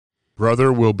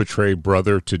Brother will betray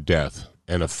brother to death,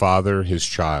 and a father his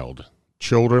child.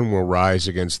 Children will rise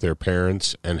against their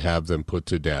parents and have them put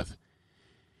to death.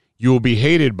 You will be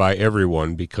hated by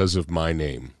everyone because of my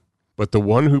name, but the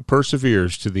one who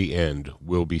perseveres to the end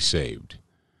will be saved.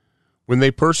 When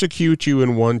they persecute you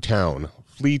in one town,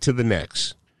 flee to the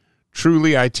next.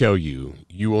 Truly I tell you,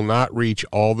 you will not reach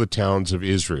all the towns of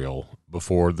Israel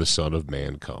before the Son of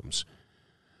Man comes.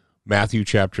 Matthew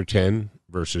chapter 10,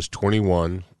 verses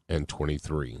 21 and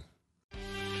 23.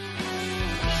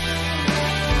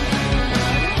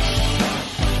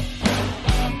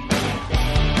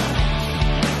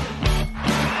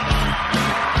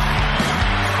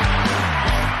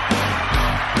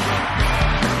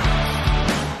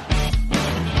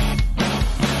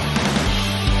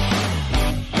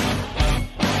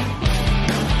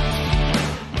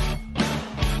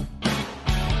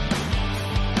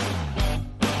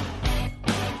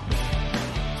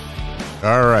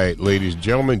 All right, ladies and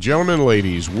gentlemen,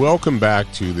 ladies, welcome back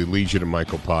to the Legion of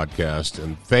Michael podcast,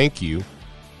 and thank you.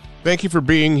 Thank you for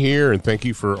being here, and thank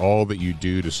you for all that you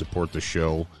do to support the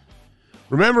show.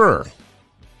 Remember,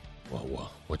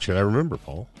 well, what should I remember,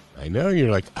 Paul? I know,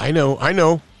 you're like, I know.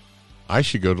 I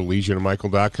should go to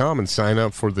legionofmichael.com and sign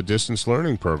up for the distance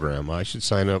learning program. I should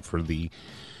sign up for the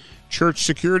church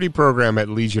security program at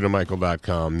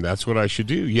legionofmichael.com. That's what I should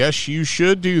do. Yes, you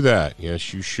should do that.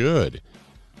 Yes, you should.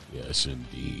 Yes,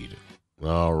 indeed.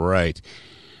 All right.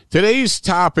 Today's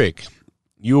topic,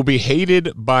 you will be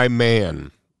hated by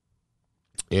man.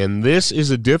 And this is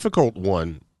a difficult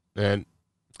one. And,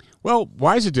 well,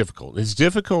 why is it difficult? It's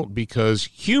difficult because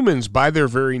humans, by their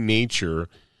very nature,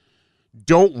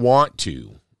 don't want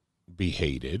to be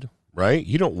hated, right?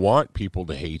 You don't want people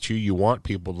to hate you. You want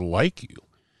people to like you.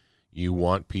 You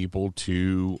want people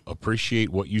to appreciate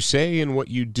what you say and what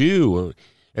you do.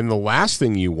 And the last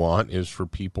thing you want is for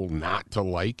people not to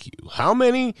like you. How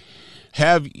many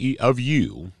of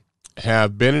you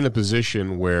have been in a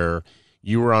position where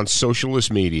you were on socialist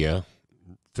media,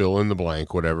 fill in the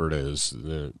blank, whatever it is,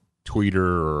 the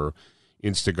Twitter or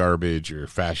Instagarbage or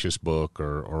fascist book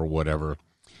or whatever,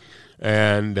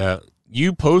 and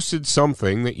you posted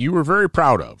something that you were very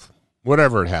proud of,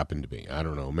 whatever it happened to be. I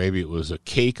don't know. Maybe it was a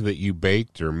cake that you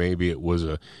baked, or maybe it was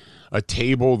a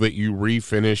table that you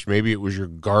refinished, maybe it was your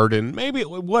garden, maybe it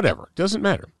was whatever. It doesn't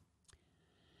matter.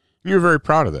 You're very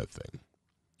proud of that thing.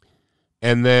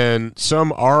 And then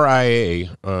some RIA,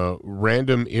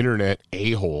 random internet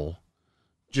a-hole,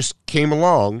 just came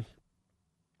along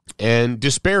and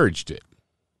disparaged it,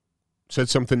 said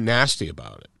something nasty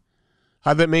about it.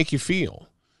 How'd that make you feel?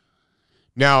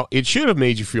 Now, it should have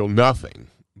made you feel nothing,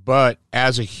 but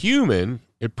as a human,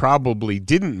 it probably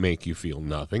didn't make you feel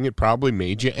nothing. It probably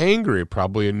made you angry. It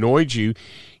probably annoyed you.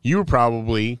 You were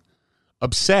probably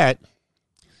upset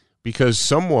because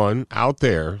someone out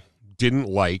there didn't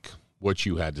like what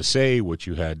you had to say, what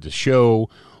you had to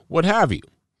show, what have you.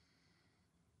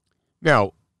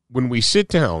 Now, when we sit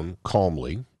down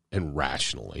calmly and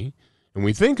rationally and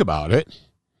we think about it,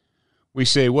 we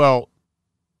say, well,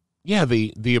 yeah,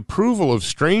 the approval of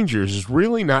strangers is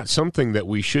really not something that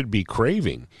we should be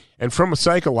craving. And from a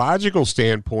psychological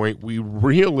standpoint, we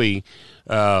really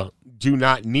do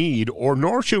not need, or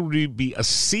nor should we be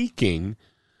seeking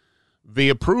the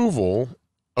approval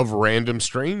of random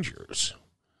strangers.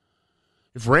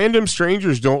 If random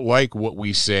strangers don't like what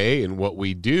we say and what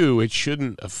we do, it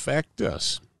shouldn't affect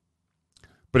us.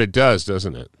 But it does,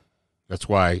 doesn't it? That's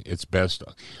why it's best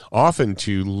often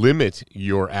to limit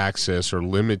your access or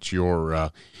limit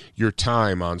your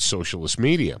time on socialist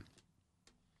media.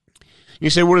 You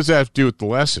say, what does that have to do with the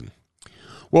lesson?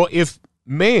 Well, if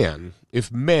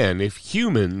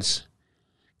humans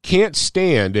can't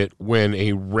stand it when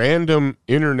a random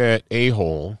internet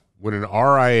a-hole, when an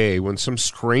RIA, when some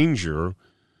stranger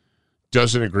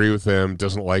doesn't agree with them,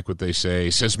 doesn't like what they say,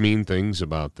 says mean things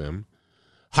about them,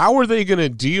 how are they going to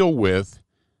deal with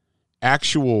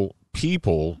actual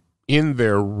people in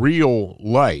their real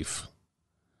life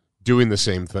doing the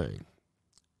same thing?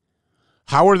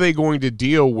 How are they going to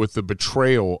deal with the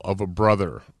betrayal of a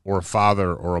brother or a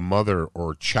father or a mother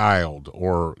or a child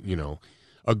or,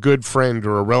 a good friend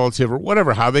or a relative or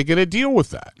whatever? How are they going to deal with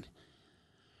that?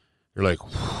 You're like,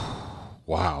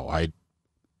 wow,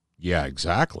 yeah,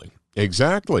 exactly.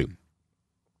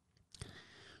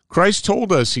 Christ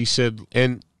told us, he said,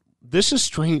 and this is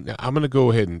strange. I'm going to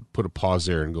go ahead and put a pause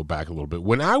there and go back a little bit.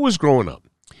 When I was growing up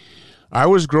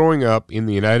in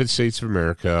the United States of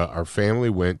America. Our family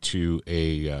went to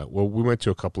we went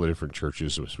to a couple of different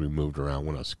churches as we moved around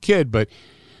when I was a kid, but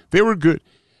they were good,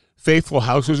 faithful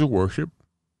houses of worship.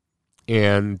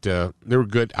 And they were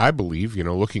good, I believe,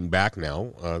 looking back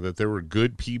now, that there were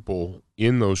good people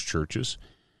in those churches.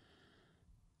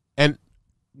 And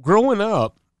growing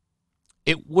up,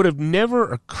 it would have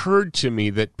never occurred to me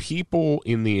that people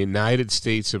in the United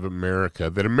States of America,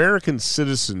 that American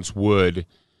citizens would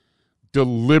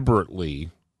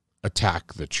deliberately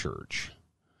attack the church,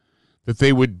 that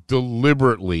they would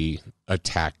deliberately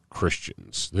attack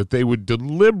Christians, that they would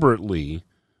deliberately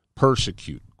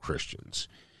persecute Christians.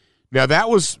 Now, that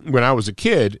was when I was a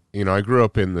kid. I grew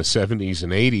up in the 70s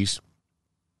and 80s,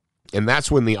 and that's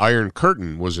when the Iron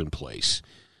Curtain was in place.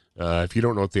 If you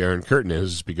don't know what the Iron Curtain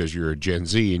is, it's because you're a Gen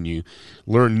Z and you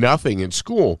learn nothing in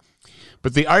school.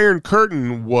 But the Iron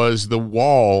Curtain was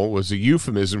a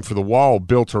euphemism for the wall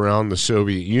built around the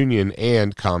Soviet Union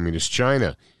and Communist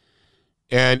China.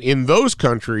 And in those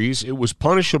countries, it was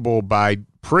punishable by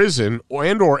prison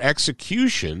and or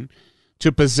execution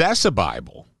to possess a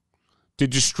Bible, to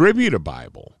distribute a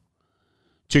Bible,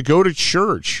 to go to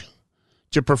church,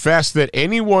 to profess that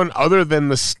anyone other than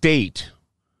the state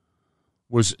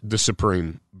was the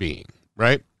supreme being,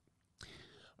 right?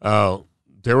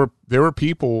 There were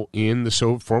people in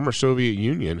the former Soviet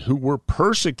Union who were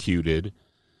persecuted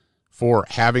for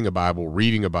having a Bible,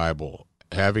 reading a Bible,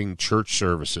 having church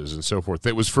services, and so forth.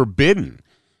 That was forbidden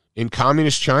in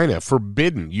Communist China,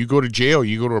 forbidden. You go to jail,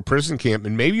 you go to a prison camp,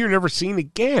 and maybe you're never seen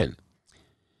again.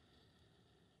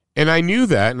 And I knew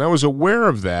that, and I was aware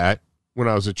of that when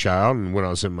I was a child and when I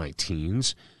was in my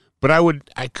teens. But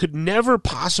I could never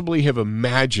possibly have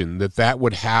imagined that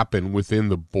would happen within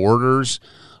the borders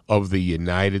of the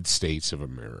United States of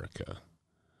America.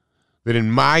 That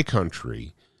in my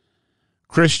country,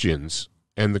 Christians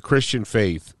and the Christian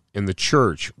faith and the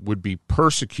church would be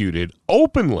persecuted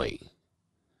openly,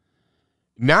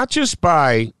 not just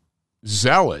by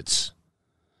zealots,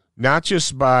 not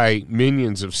just by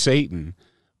minions of Satan,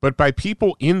 but by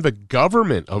people in the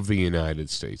government of the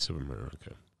United States of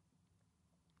America.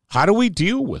 How do we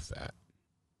deal with that?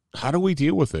 How do we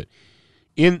deal with it?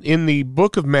 In the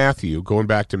book of Matthew, going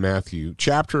back to Matthew,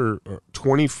 chapter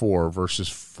 24, verses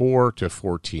 4 to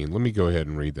 14. Let me go ahead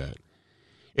and read that.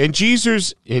 And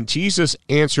Jesus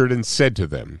answered and said to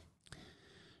them,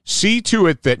 "See to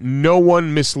it that no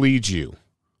one misleads you,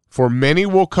 for many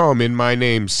will come in my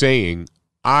name, saying,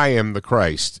 'I am the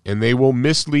Christ,' and they will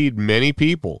mislead many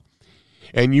people.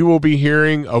 And you will be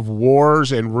hearing of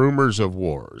wars and rumors of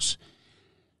wars.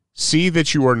 See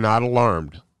that you are not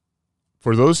alarmed,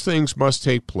 for those things must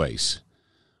take place,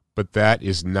 but that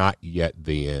is not yet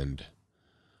the end.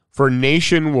 For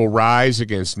nation will rise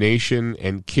against nation,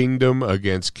 and kingdom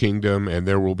against kingdom, and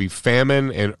there will be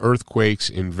famine and earthquakes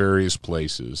in various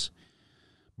places.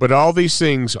 But all these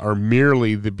things are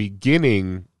merely the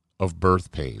beginning of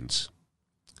birth pains."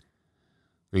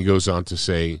 And he goes on to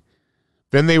say,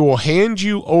 "Then they will hand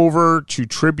you over to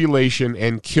tribulation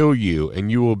and kill you, and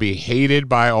you will be hated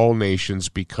by all nations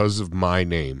because of my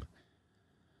name.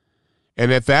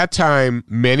 And at that time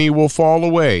many will fall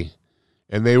away,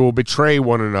 and they will betray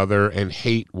one another and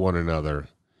hate one another.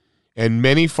 And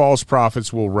many false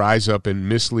prophets will rise up and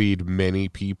mislead many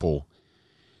people.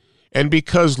 And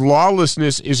because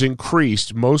lawlessness is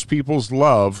increased, most people's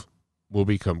love will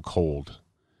become cold.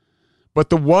 But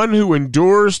the one who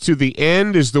endures to the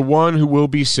end is the one who will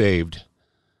be saved.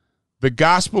 The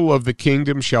gospel of the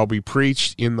kingdom shall be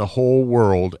preached in the whole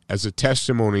world as a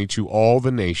testimony to all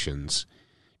the nations,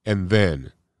 and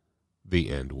then the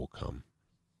end will come."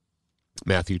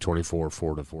 Matthew 24,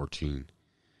 4 to 14.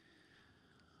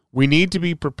 We need to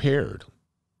be prepared.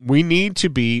 We need to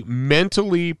be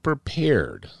mentally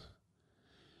prepared.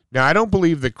 Now, I don't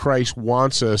believe that Christ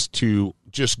wants us to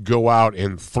just go out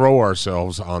and throw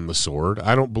ourselves on the sword.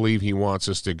 I don't believe he wants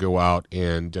us to go out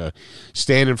and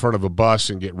stand in front of a bus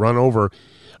and get run over.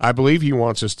 I believe he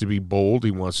wants us to be bold.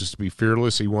 He wants us to be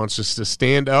fearless. He wants us to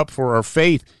stand up for our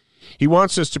faith. He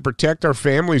wants us to protect our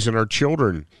families and our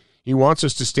children. He wants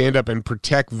us to stand up and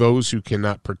protect those who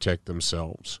cannot protect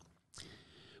themselves.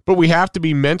 But we have to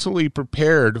be mentally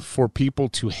prepared for people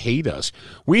to hate us.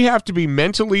 We have to be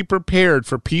mentally prepared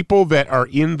for people that are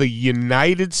in the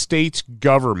United States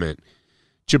government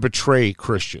to betray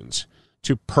Christians,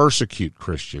 to persecute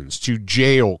Christians, to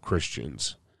jail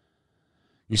Christians.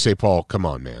 You say, Paul, come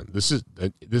on, man. This is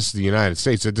the United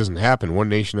States. It doesn't happen. One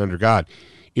nation under God.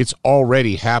 It's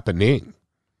already happening.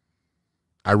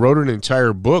 I wrote an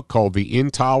entire book called The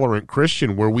Intolerant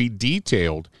Christian, where we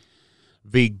detailed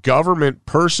the government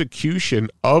persecution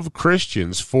of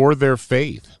Christians for their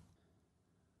faith.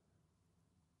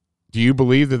 Do you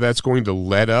believe that that's going to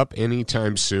let up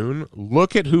anytime soon?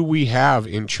 Look at who we have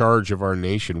in charge of our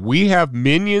nation. We have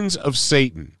minions of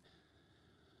Satan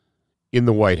in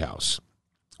the White House.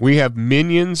 We have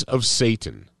minions of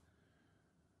Satan.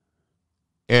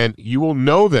 And you will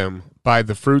know them by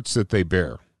the fruits that they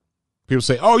bear. People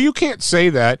say, oh, you can't say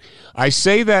that. I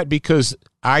say that because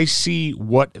I see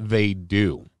what they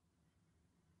do.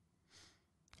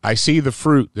 I see the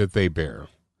fruit that they bear.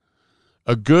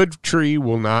 A good tree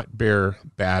will not bear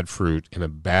bad fruit, and a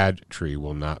bad tree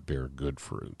will not bear good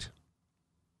fruit.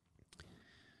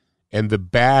 And the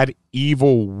bad,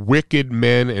 evil, wicked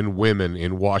men and women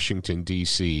in Washington,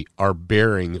 D.C. are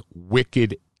bearing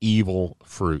wicked, evil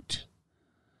fruit.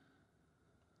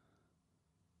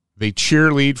 They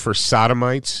cheerlead for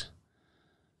sodomites.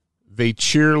 They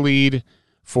cheerlead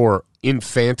for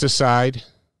infanticide.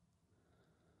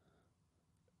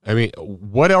 I mean,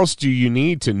 what else do you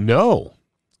need to know?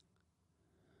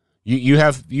 You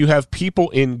have people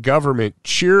in government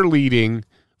cheerleading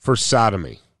for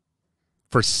sodomy,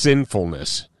 for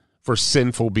sinfulness, for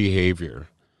sinful behavior.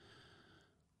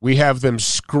 We have them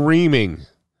screaming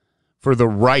for the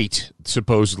right,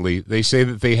 supposedly. They say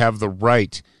that they have the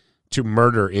right to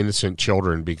murder innocent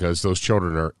children because those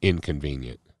children are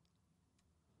inconvenient.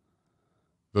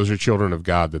 Those are children of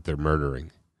God that they're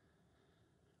murdering.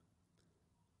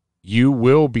 You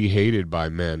will be hated by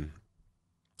men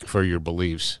for your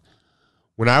beliefs.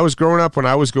 When I was growing up, when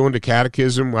I was going to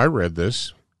catechism, I read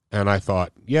this, and I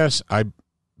thought, yes,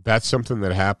 that's something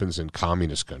that happens in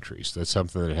communist countries. That's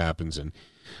something that happens in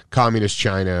communist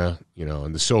China,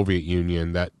 in the Soviet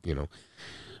Union. That,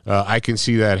 I can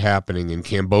see that happening in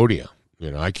Cambodia.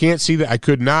 I can't see that. I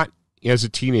could not, as a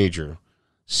teenager,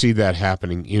 see that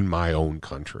happening in my own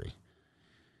country.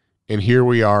 And here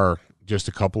we are, just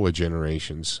a couple of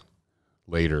generations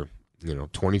later,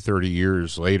 20, 30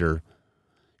 years later,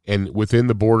 and within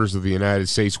the borders of the United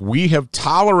States, we have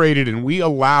tolerated and we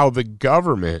allow the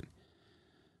government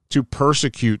to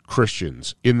persecute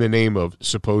Christians in the name of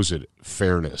supposed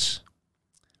fairness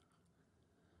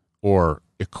or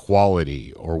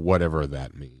equality or whatever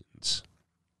that means.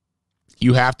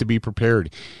 You have to be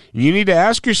prepared. You need to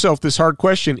ask yourself this hard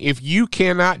question. If you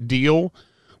cannot deal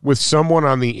with someone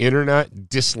on the internet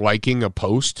disliking a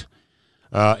post,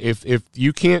 if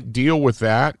you can't deal with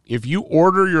that, if you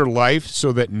order your life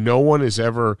so that no one is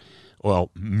ever,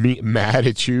 mad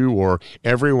at you or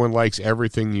everyone likes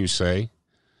everything you say,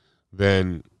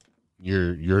 then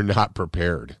you're not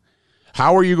prepared.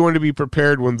 How are you going to be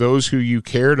prepared when those who you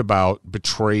cared about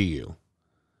betray you?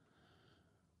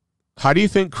 How do you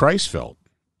think Christ felt?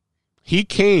 He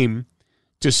came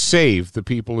to save the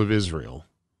people of Israel.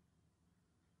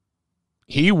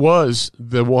 He was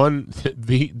the one,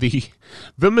 the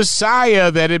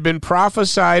Messiah that had been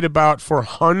prophesied about for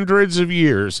hundreds of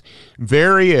years.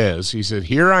 There he is. He said,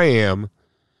 here I am.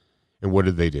 And what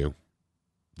did they do?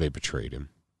 They betrayed him.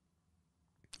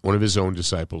 One of his own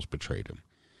disciples betrayed him.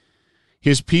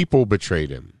 His people betrayed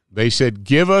him. They said,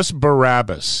 give us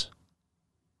Barabbas.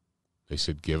 They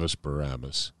said, give us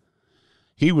Barabbas.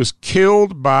 He was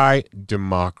killed by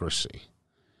democracy.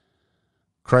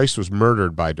 Christ was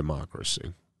murdered by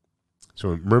democracy. So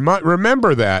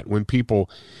remember that when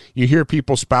you hear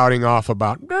people spouting off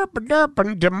about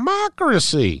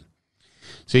democracy.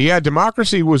 So yeah,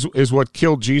 democracy is what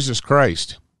killed Jesus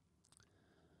Christ.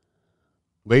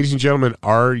 Ladies and gentlemen,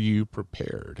 are you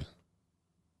prepared?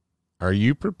 Are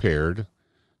you prepared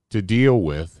to deal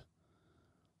with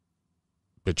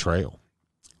betrayal?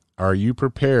 Are you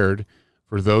prepared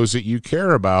for those that you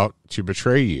care about to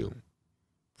betray you?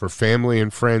 For family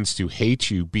and friends to hate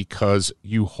you because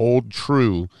you hold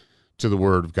true to the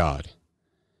Word of God.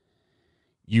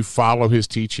 You follow his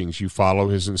teachings. You follow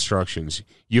his instructions.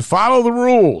 You follow the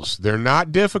rules. They're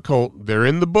not difficult. They're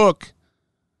in the book.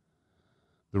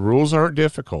 The rules aren't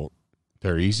difficult.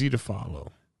 They're easy to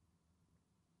follow.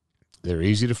 They're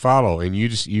easy to follow. And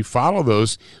you follow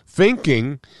those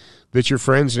thinking that your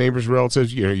friends, neighbors,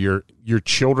 relatives, your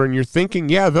children, you're thinking,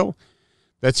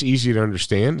 that's easy to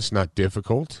understand. It's not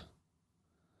difficult.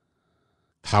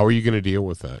 How are you going to deal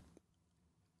with that?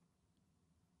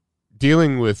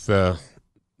 Dealing with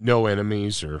no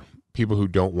enemies or people who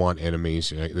don't want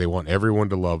enemies, they want everyone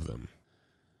to love them.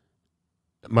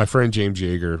 My friend James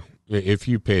Yeager, if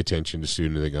you pay attention to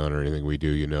Student of the Gun or anything we do,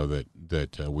 you know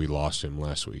that we lost him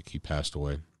last week. He passed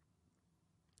away.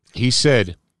 He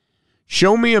said,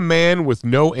 show me a man with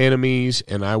no enemies,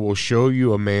 and I will show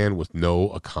you a man with no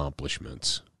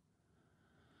accomplishments.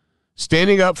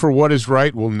 Standing up for what is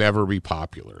right will never be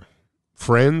popular.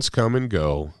 Friends come and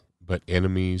go, but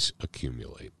enemies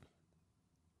accumulate.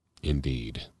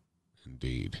 Indeed.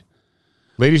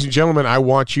 Ladies and gentlemen, I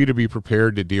want you to be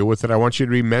prepared to deal with it. I want you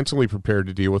to be mentally prepared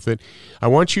to deal with it. I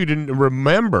want you to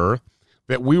remember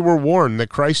that we were warned, that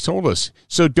Christ told us.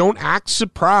 So don't act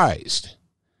surprised.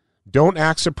 Don't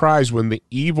act surprised when the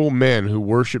evil men who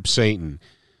worship Satan,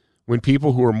 when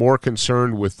people who are more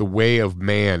concerned with the way of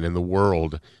man and the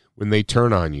world, when they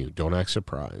turn on you. Don't act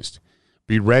surprised.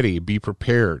 Be ready. Be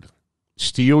prepared.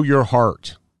 Steel your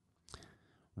heart.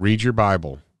 Read your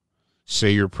Bible.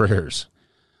 Say your prayers.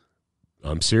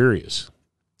 I'm serious.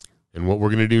 And what we're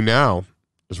going to do now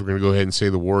is we're going to go ahead and say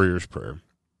the warrior's prayer.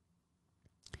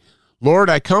 Lord,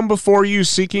 I come before you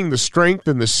seeking the strength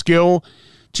and the skill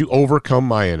to overcome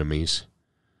my enemies.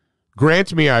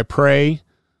 Grant me, I pray,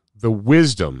 the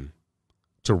wisdom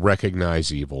to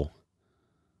recognize evil,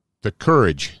 the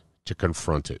courage to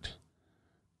confront it,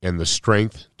 and the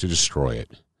strength to destroy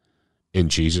it. In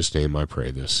Jesus' name I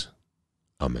pray this.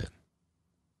 Amen.